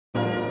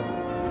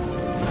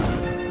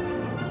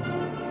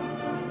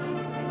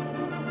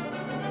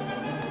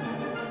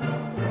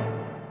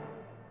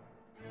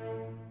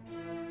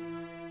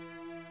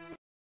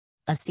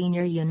A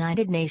senior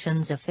United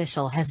Nations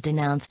official has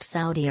denounced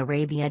Saudi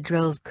Arabia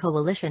drove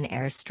coalition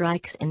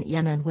airstrikes in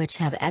Yemen which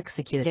have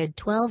executed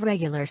 12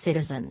 regular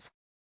citizens.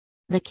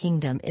 The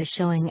kingdom is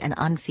showing an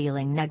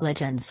unfeeling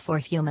negligence for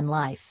human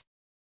life.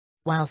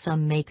 While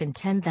some may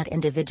contend that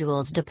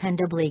individuals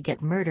dependably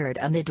get murdered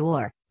amid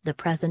war, the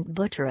present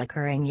butcher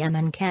occurring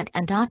Yemen can't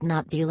and ought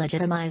not be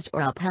legitimized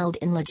or upheld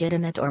in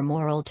legitimate or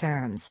moral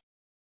terms.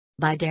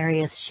 By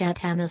Darius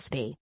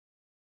Shahtahmasebi.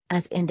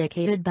 As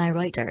indicated by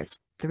Reuters,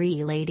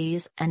 3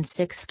 ladies and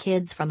 6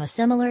 kids from a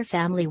similar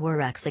family were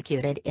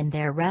executed in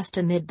their rest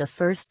amid the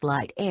first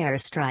light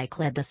airstrike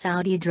led the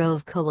Saudi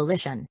drove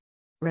coalition.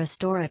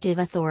 Restorative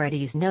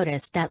authorities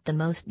noticed that the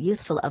most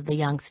youthful of the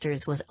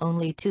youngsters was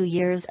only 2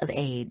 years of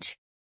age.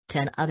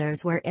 10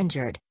 others were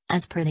injured,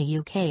 as per the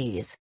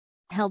UK's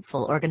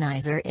helpful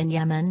organizer in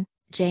Yemen,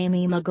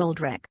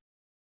 McGoldrick.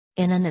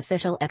 In an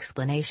official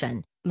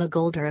explanation,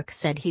 McGoldrick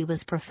said he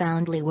was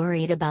profoundly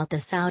worried about the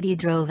Saudi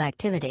drove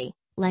activity,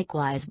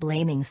 likewise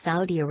blaming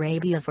Saudi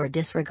Arabia for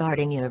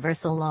disregarding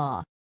universal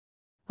law.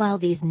 While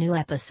these new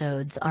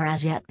episodes are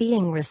as yet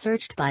being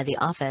researched by the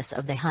Office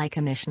of the High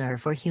Commissioner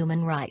for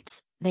Human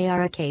Rights, they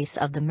are a case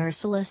of the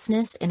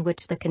mercilessness in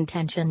which the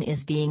contention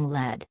is being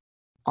led.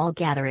 All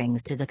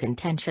gatherings to the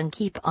contention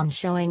keep on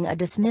showing a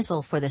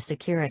dismissal for the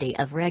security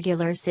of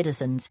regular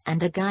citizens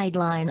and a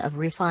guideline of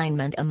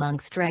refinement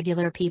amongst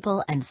regular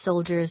people and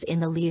soldiers in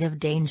the lead of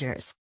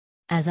dangers.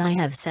 As I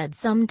have said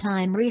some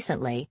time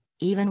recently,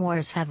 even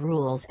wars have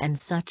rules and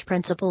such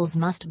principles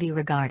must be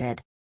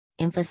regarded.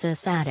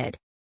 Emphasis added.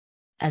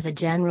 As a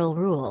general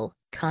rule,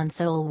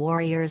 console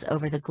warriors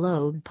over the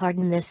globe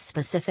pardon this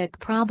specific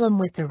problem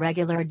with the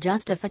regular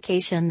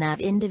justification that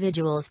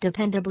individuals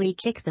dependably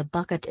kick the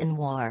bucket in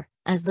war,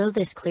 as though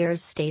this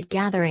clears state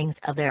gatherings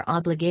of their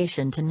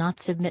obligation to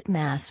not submit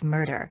mass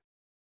murder.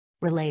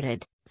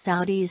 Related,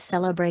 Saudis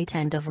celebrate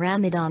end of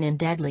Ramadan in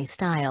deadly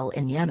style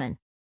in Yemen.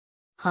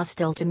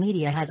 Hostile to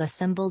media has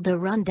assembled a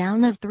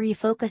rundown of 3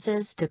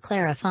 focuses to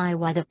clarify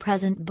why the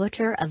present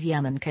butcher of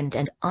Yemen can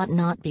and ought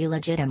not be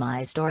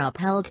legitimized or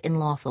upheld in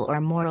lawful or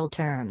moral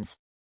terms.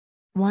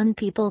 1.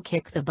 People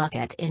kick the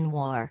bucket in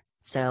war,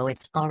 so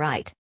it's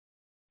alright.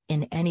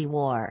 In any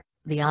war,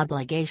 the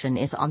obligation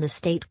is on the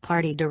state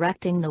party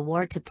directing the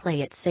war to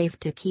play it safe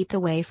to keep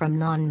away from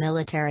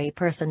non-military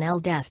personnel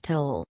death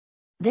toll.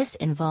 This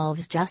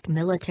involves just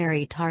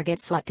military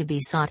targets ought to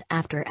be sought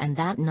after and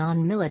that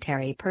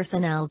non-military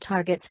personnel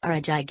targets are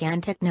a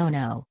gigantic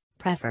no-no,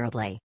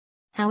 preferably.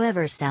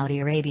 However, Saudi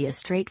Arabia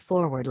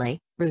straightforwardly,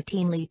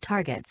 routinely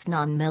targets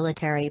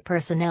non-military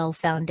personnel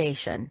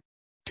foundation.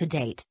 To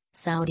date,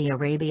 Saudi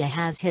Arabia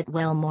has hit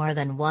well more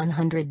than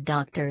 100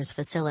 doctors'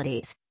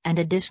 facilities, and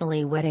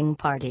additionally wedding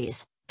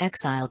parties,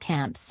 exile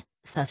camps,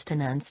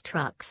 sustenance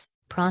trucks,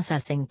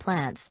 processing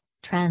plants,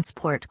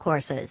 transport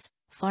courses,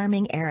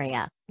 farming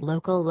area,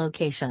 local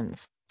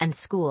locations, and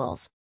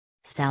schools.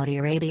 Saudi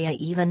Arabia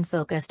even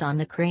focused on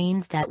the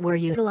cranes that were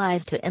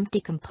utilized to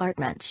empty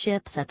compartment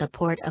ships at the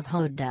port of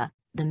Hodeidah,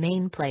 the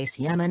main place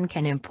Yemen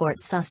can import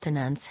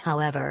sustenance.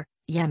 However,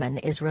 Yemen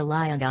is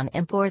reliant on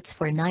imports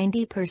for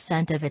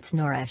 90% of its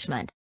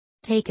nourishment.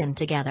 Taken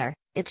together,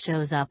 it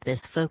shows up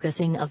this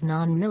focusing of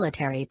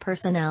non-military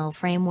personnel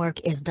framework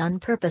is done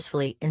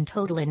purposefully in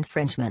total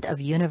infringement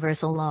of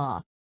universal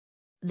law.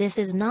 This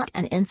is not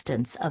an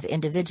instance of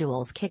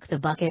individuals kick the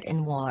bucket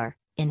in war,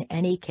 in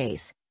any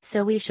case,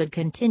 so we should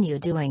continue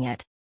doing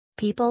it.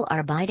 People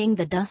are biting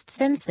the dust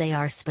since they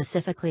are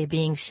specifically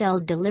being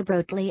shelled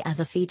deliberately as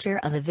a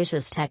feature of a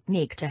vicious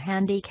technique to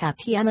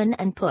handicap Yemen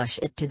and push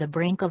it to the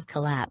brink of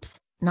collapse,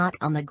 not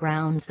on the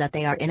grounds that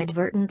they are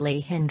inadvertently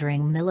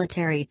hindering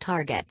military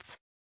targets.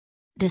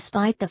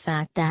 Despite the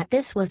fact that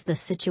this was the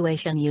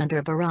situation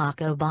under Barack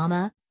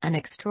Obama, an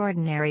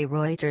extraordinary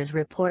Reuters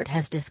report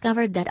has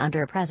discovered that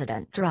under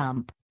President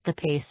Trump, the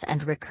pace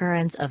and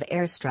recurrence of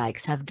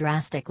airstrikes have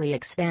drastically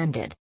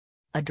expanded.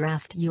 A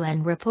draft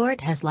UN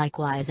report has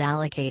likewise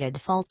allocated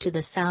fault to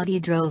the Saudi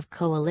drove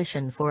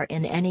coalition for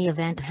in any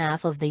event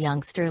half of the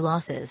youngster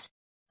losses.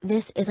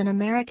 This is an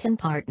American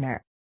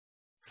partner.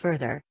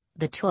 Further,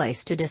 the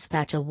choice to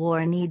dispatch a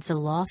war needs a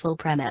lawful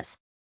premise.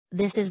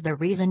 This is the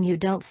reason you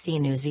don't see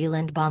New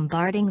Zealand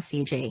bombarding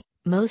Fiji.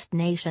 Most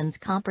nations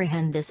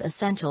comprehend this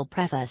essential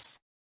preface.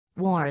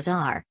 Wars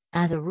are,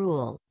 as a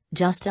rule,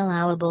 just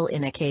allowable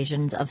in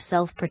occasions of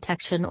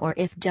self-protection or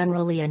if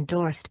generally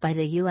endorsed by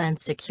the UN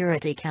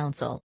Security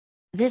Council.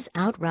 This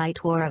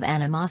outright war of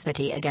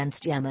animosity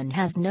against Yemen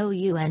has no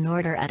UN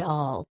order at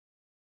all.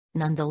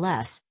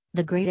 Nonetheless,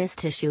 the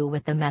greatest issue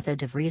with the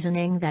method of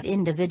reasoning that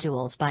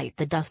individuals bite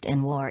the dust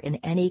in war in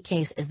any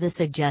case is the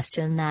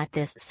suggestion that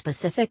this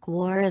specific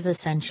war is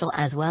essential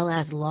as well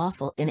as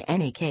lawful in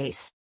any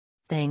case.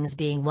 Things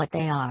being what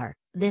they are,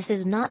 this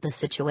is not the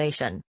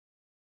situation.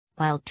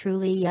 While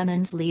truly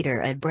Yemen's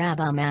leader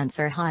Abraham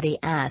Ansar Hadi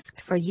asked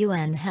for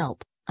UN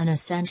help, an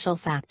essential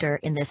factor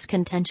in this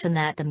contention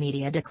that the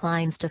media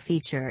declines to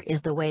feature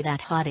is the way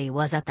that Hadi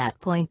was at that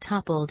point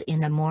toppled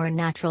in a more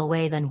natural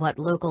way than what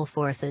local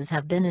forces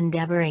have been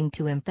endeavoring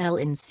to impel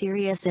in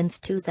Syria since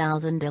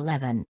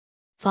 2011.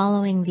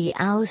 Following the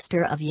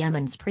ouster of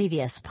Yemen's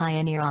previous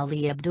pioneer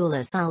Ali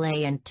Abdullah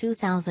Saleh in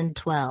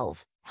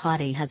 2012,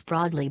 Hadi has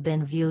broadly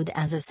been viewed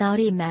as a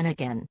Saudi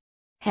mannequin.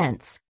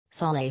 Hence,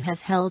 Saleh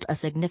has held a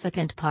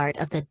significant part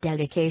of the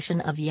dedication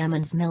of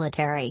Yemen's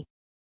military.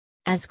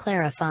 As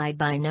clarified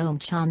by Noam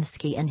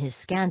Chomsky in his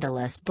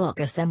scandalous book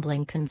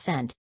Assembling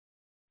Consent.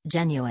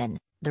 Genuine,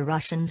 the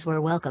Russians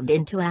were welcomed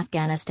into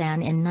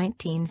Afghanistan in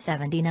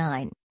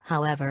 1979,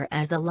 however,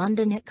 as the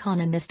London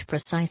Economist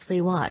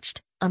precisely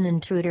watched, an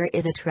intruder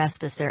is a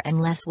trespasser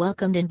unless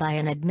welcomed in by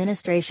an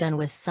administration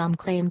with some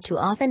claim to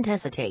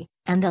authenticity,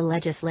 and the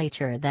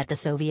legislature that the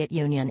Soviet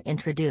Union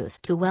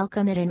introduced to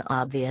welcome it in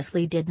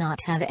obviously did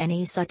not have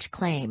any such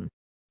claim.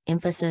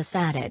 Emphasis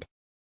added.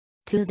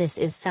 To this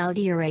is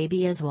Saudi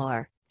Arabia's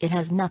war, it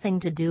has nothing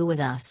to do with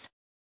us.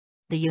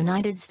 The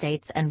United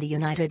States and the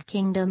United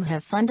Kingdom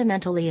have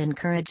fundamentally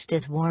encouraged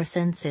this war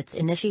since its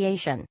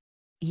initiation.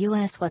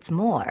 What's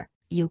more,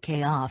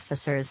 UK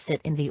officers sit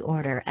in the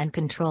order and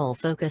control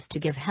focus to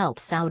give help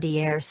Saudi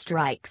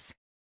airstrikes.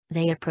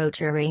 They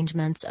approach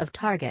arrangements of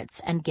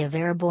targets and give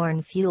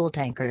airborne fuel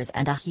tankers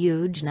and a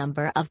huge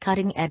number of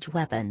cutting-edge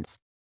weapons.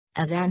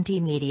 As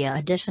anti-media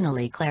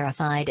additionally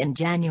clarified in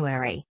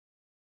January.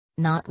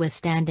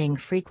 Notwithstanding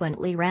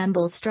frequently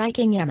rambles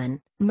striking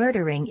Yemen,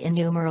 murdering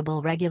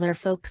innumerable regular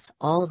folks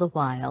all the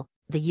while,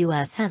 the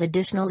U.S. has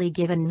additionally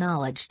given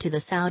knowledge to the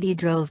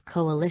Saudi-drove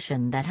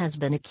coalition that has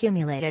been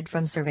accumulated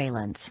from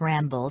surveillance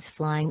rambles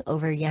flying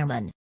over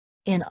Yemen.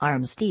 In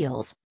arms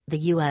deals, the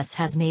U.S.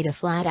 has made a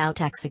flat-out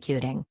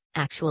executing,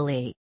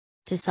 actually.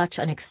 To such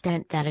an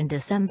extent that in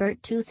December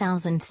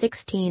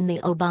 2016 the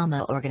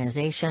Obama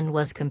organization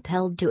was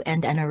compelled to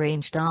end an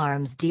arranged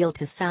arms deal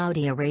to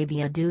Saudi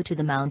Arabia due to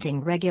the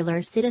mounting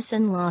regular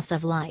citizen loss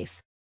of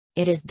life.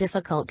 It is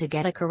difficult to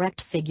get a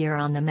correct figure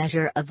on the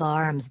measure of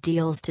arms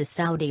deals to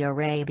Saudi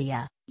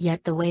Arabia,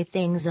 yet the way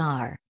things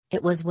are,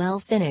 it was well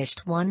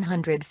finished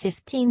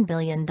 $115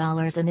 billion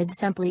amid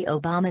simply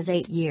Obama's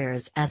 8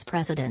 years as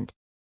president.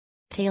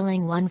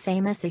 Tailing one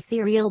famous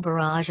ethereal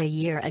barrage a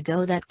year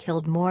ago that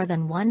killed more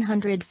than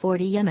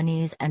 140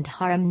 Yemenis and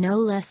harmed no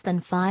less than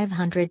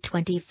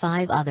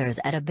 525 others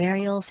at a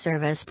burial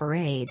service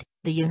parade,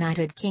 the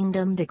United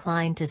Kingdom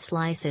declined to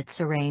slice its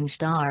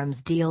arranged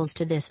arms deals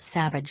to this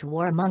savage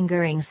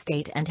warmongering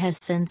state and has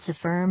since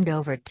affirmed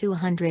over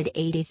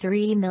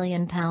 £283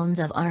 million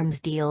of arms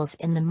deals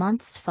in the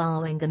months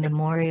following the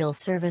memorial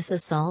service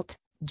assault,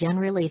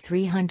 generally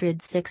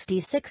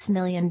 $366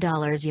 million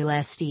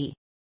USD.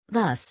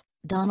 Thus,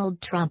 Donald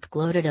Trump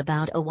gloated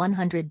about a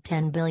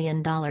 $110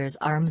 billion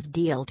arms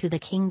deal to the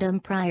kingdom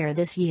prior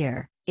this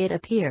year. It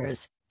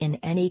appears, in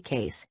any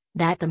case,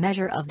 that the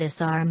measure of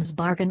this arms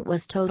bargain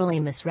was totally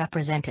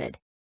misrepresented.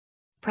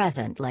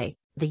 Presently,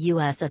 the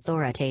U.S.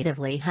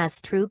 authoritatively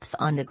has troops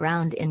on the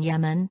ground in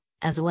Yemen,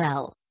 as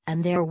well,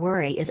 and their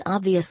worry is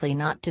obviously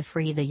not to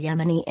free the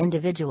Yemeni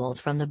individuals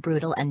from the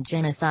brutal and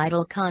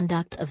genocidal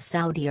conduct of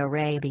Saudi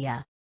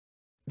Arabia.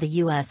 The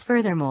U.S.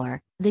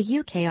 Furthermore, the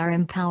UK are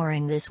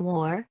empowering this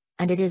war,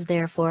 and it is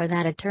therefore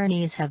that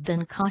attorneys have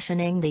been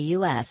cautioning the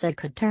U.S. it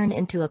could turn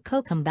into a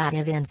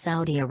co-combative in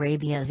Saudi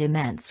Arabia's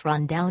immense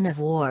rundown of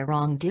war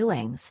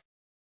wrongdoings.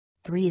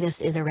 3.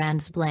 This is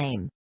Iran's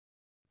blame.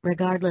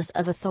 Regardless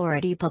of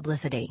authority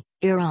publicity,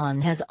 Iran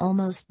has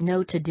almost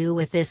no to do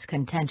with this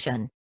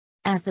contention.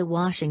 As the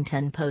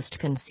Washington Post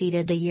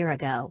conceded a year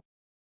ago.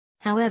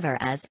 However,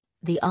 as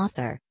the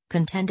author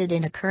contended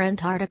in a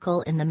current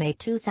article in the May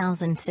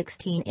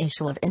 2016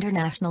 issue of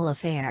International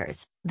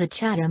Affairs, the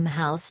Chatham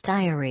House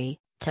Diary,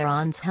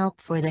 Tehran's help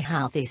for the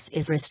Houthis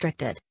is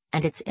restricted,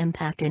 and its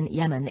impact in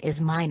Yemen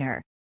is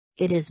minor.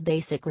 It is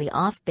basically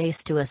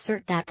off-base to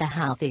assert that the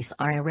Houthis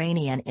are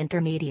Iranian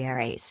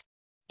intermediaries.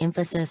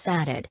 Emphasis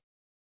added.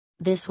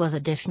 This was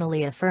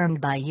additionally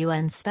affirmed by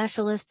UN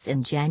specialists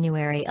in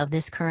January of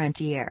this current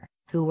year,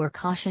 who were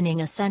cautioning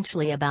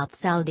essentially about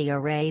Saudi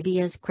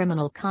Arabia's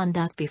criminal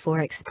conduct before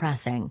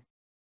expressing.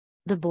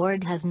 The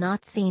board has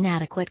not seen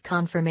adequate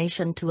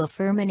confirmation to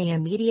affirm any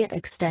immediate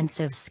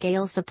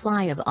extensive-scale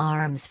supply of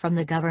arms from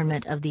the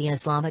government of the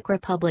Islamic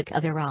Republic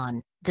of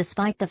Iran,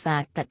 despite the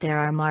fact that there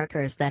are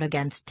markers that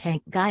against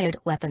tank-guided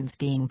weapons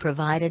being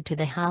provided to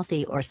the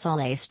Houthi or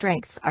Saleh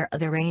strengths are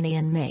of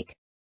Iranian make.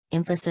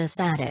 Emphasis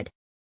added.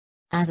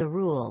 As a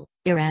rule,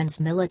 Iran's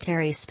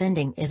military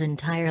spending is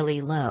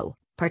entirely low,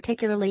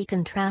 particularly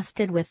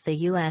contrasted with the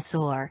US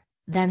or,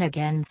 then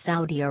again,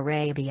 Saudi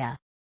Arabia.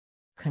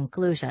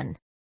 Conclusion.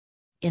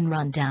 In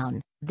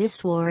rundown,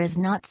 this war is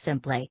not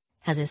simply,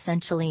 has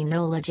essentially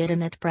no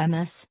legitimate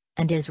premise,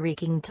 and is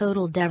wreaking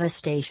total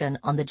devastation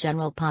on the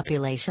general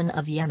population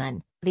of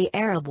Yemen, the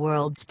Arab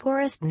world's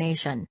poorest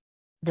nation.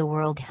 The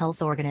World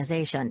Health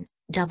Organization,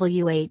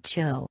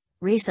 WHO,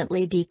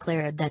 recently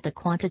declared that the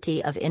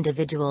quantity of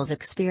individuals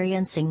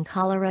experiencing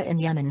cholera in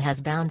Yemen has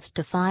bounced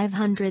to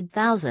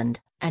 500,000.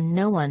 And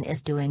no one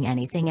is doing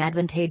anything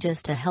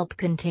advantageous to help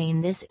contain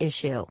this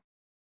issue.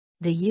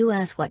 The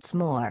U.S. What's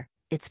more,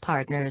 its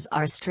partners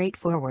are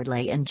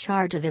straightforwardly in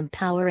charge of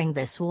empowering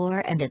this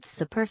war and its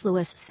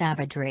superfluous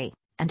savagery,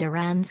 and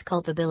Iran's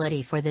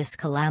culpability for this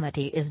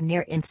calamity is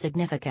near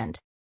insignificant.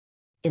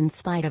 In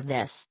spite of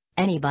this,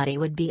 anybody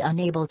would be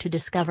unable to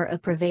discover a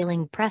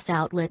prevailing press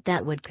outlet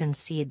that would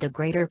concede the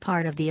greater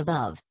part of the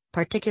above,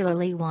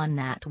 particularly one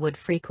that would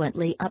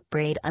frequently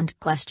upbraid and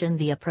question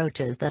the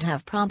approaches that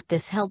have prompted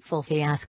this helpful fiasco.